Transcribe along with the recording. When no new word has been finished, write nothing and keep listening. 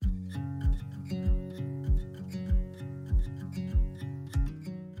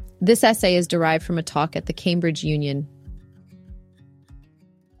This essay is derived from a talk at the Cambridge Union.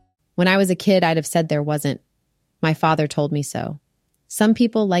 When I was a kid, I'd have said there wasn't. My father told me so. Some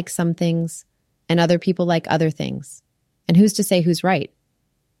people like some things, and other people like other things. And who's to say who's right?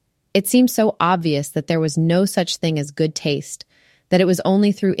 It seemed so obvious that there was no such thing as good taste, that it was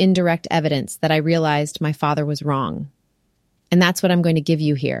only through indirect evidence that I realized my father was wrong. And that's what I'm going to give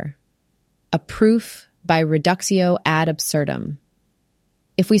you here. A proof by reductio ad absurdum.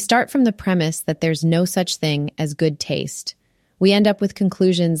 If we start from the premise that there's no such thing as good taste, we end up with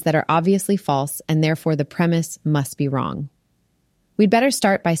conclusions that are obviously false, and therefore the premise must be wrong. We'd better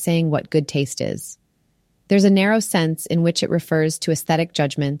start by saying what good taste is. There's a narrow sense in which it refers to aesthetic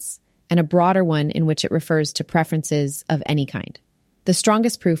judgments, and a broader one in which it refers to preferences of any kind. The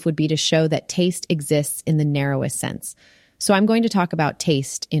strongest proof would be to show that taste exists in the narrowest sense. So I'm going to talk about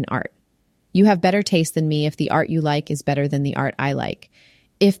taste in art. You have better taste than me if the art you like is better than the art I like.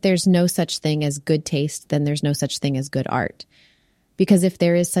 If there's no such thing as good taste, then there's no such thing as good art. Because if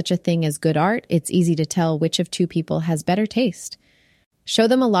there is such a thing as good art, it's easy to tell which of two people has better taste. Show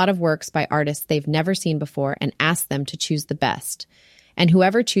them a lot of works by artists they've never seen before and ask them to choose the best. And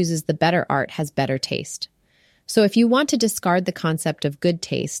whoever chooses the better art has better taste. So if you want to discard the concept of good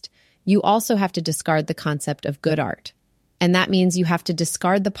taste, you also have to discard the concept of good art. And that means you have to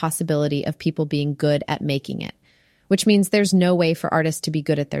discard the possibility of people being good at making it, which means there's no way for artists to be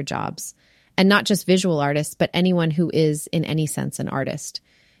good at their jobs. And not just visual artists, but anyone who is, in any sense, an artist.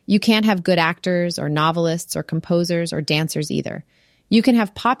 You can't have good actors or novelists or composers or dancers either. You can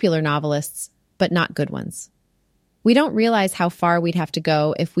have popular novelists, but not good ones. We don't realize how far we'd have to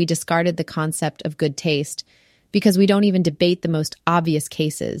go if we discarded the concept of good taste, because we don't even debate the most obvious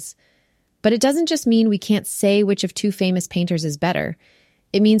cases. But it doesn't just mean we can't say which of two famous painters is better.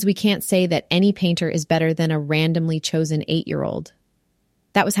 It means we can't say that any painter is better than a randomly chosen 8-year-old.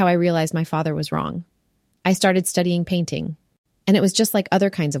 That was how I realized my father was wrong. I started studying painting, and it was just like other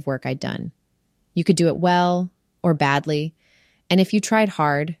kinds of work I'd done. You could do it well or badly, and if you tried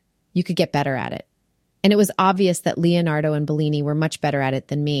hard, you could get better at it. And it was obvious that Leonardo and Bellini were much better at it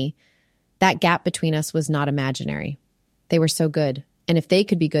than me. That gap between us was not imaginary. They were so good, and if they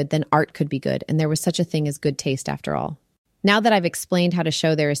could be good, then art could be good, and there was such a thing as good taste after all. Now that I've explained how to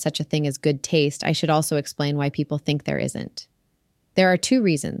show there is such a thing as good taste, I should also explain why people think there isn't. There are two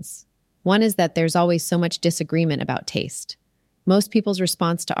reasons. One is that there's always so much disagreement about taste. Most people's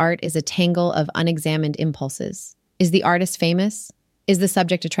response to art is a tangle of unexamined impulses. Is the artist famous? Is the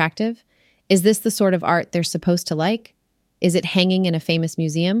subject attractive? Is this the sort of art they're supposed to like? Is it hanging in a famous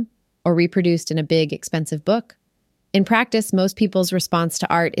museum or reproduced in a big, expensive book? In practice, most people's response to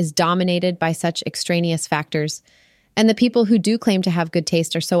art is dominated by such extraneous factors, and the people who do claim to have good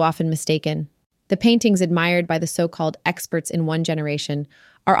taste are so often mistaken. The paintings admired by the so-called experts in one generation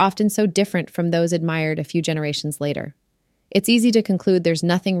are often so different from those admired a few generations later. It's easy to conclude there's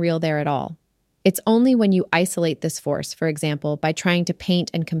nothing real there at all. It's only when you isolate this force, for example, by trying to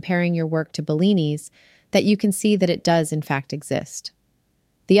paint and comparing your work to Bellini's, that you can see that it does in fact exist.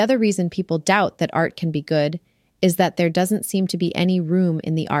 The other reason people doubt that art can be good is that there doesn't seem to be any room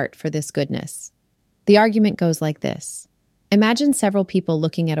in the art for this goodness. The argument goes like this. Imagine several people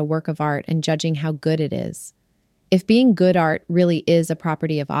looking at a work of art and judging how good it is. If being good art really is a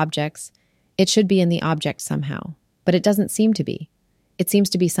property of objects, it should be in the object somehow, but it doesn't seem to be. It seems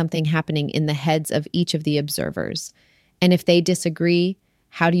to be something happening in the heads of each of the observers. And if they disagree,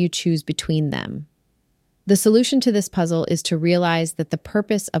 how do you choose between them? The solution to this puzzle is to realize that the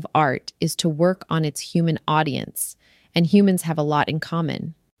purpose of art is to work on its human audience, and humans have a lot in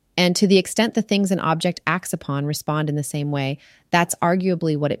common. And to the extent the things an object acts upon respond in the same way, that's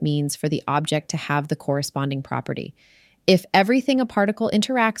arguably what it means for the object to have the corresponding property. If everything a particle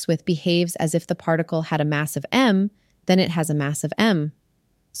interacts with behaves as if the particle had a mass of m, then it has a mass of m.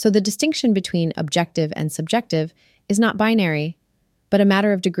 So the distinction between objective and subjective is not binary, but a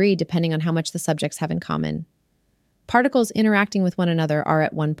matter of degree depending on how much the subjects have in common. Particles interacting with one another are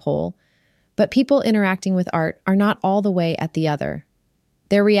at one pole, but people interacting with art are not all the way at the other.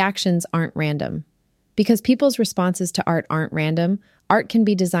 Their reactions aren't random. Because people's responses to art aren't random, art can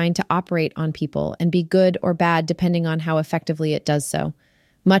be designed to operate on people and be good or bad depending on how effectively it does so,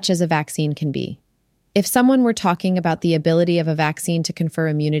 much as a vaccine can be. If someone were talking about the ability of a vaccine to confer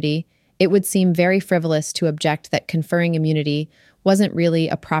immunity, it would seem very frivolous to object that conferring immunity wasn't really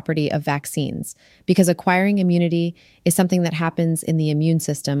a property of vaccines, because acquiring immunity is something that happens in the immune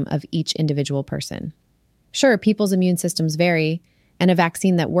system of each individual person. Sure, people's immune systems vary, and a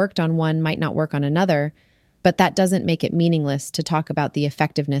vaccine that worked on one might not work on another, but that doesn't make it meaningless to talk about the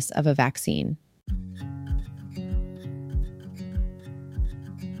effectiveness of a vaccine.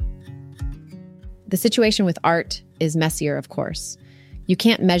 The situation with art is messier, of course. You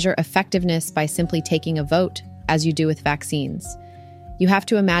can't measure effectiveness by simply taking a vote, as you do with vaccines. You have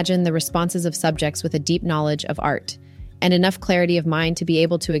to imagine the responses of subjects with a deep knowledge of art and enough clarity of mind to be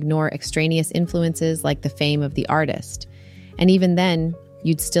able to ignore extraneous influences like the fame of the artist. And even then,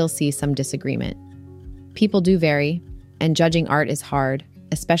 you'd still see some disagreement. People do vary, and judging art is hard,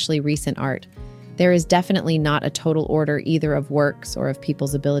 especially recent art. There is definitely not a total order either of works or of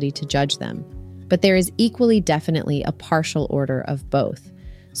people's ability to judge them. But there is equally definitely a partial order of both.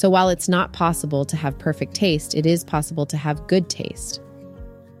 So while it's not possible to have perfect taste, it is possible to have good taste.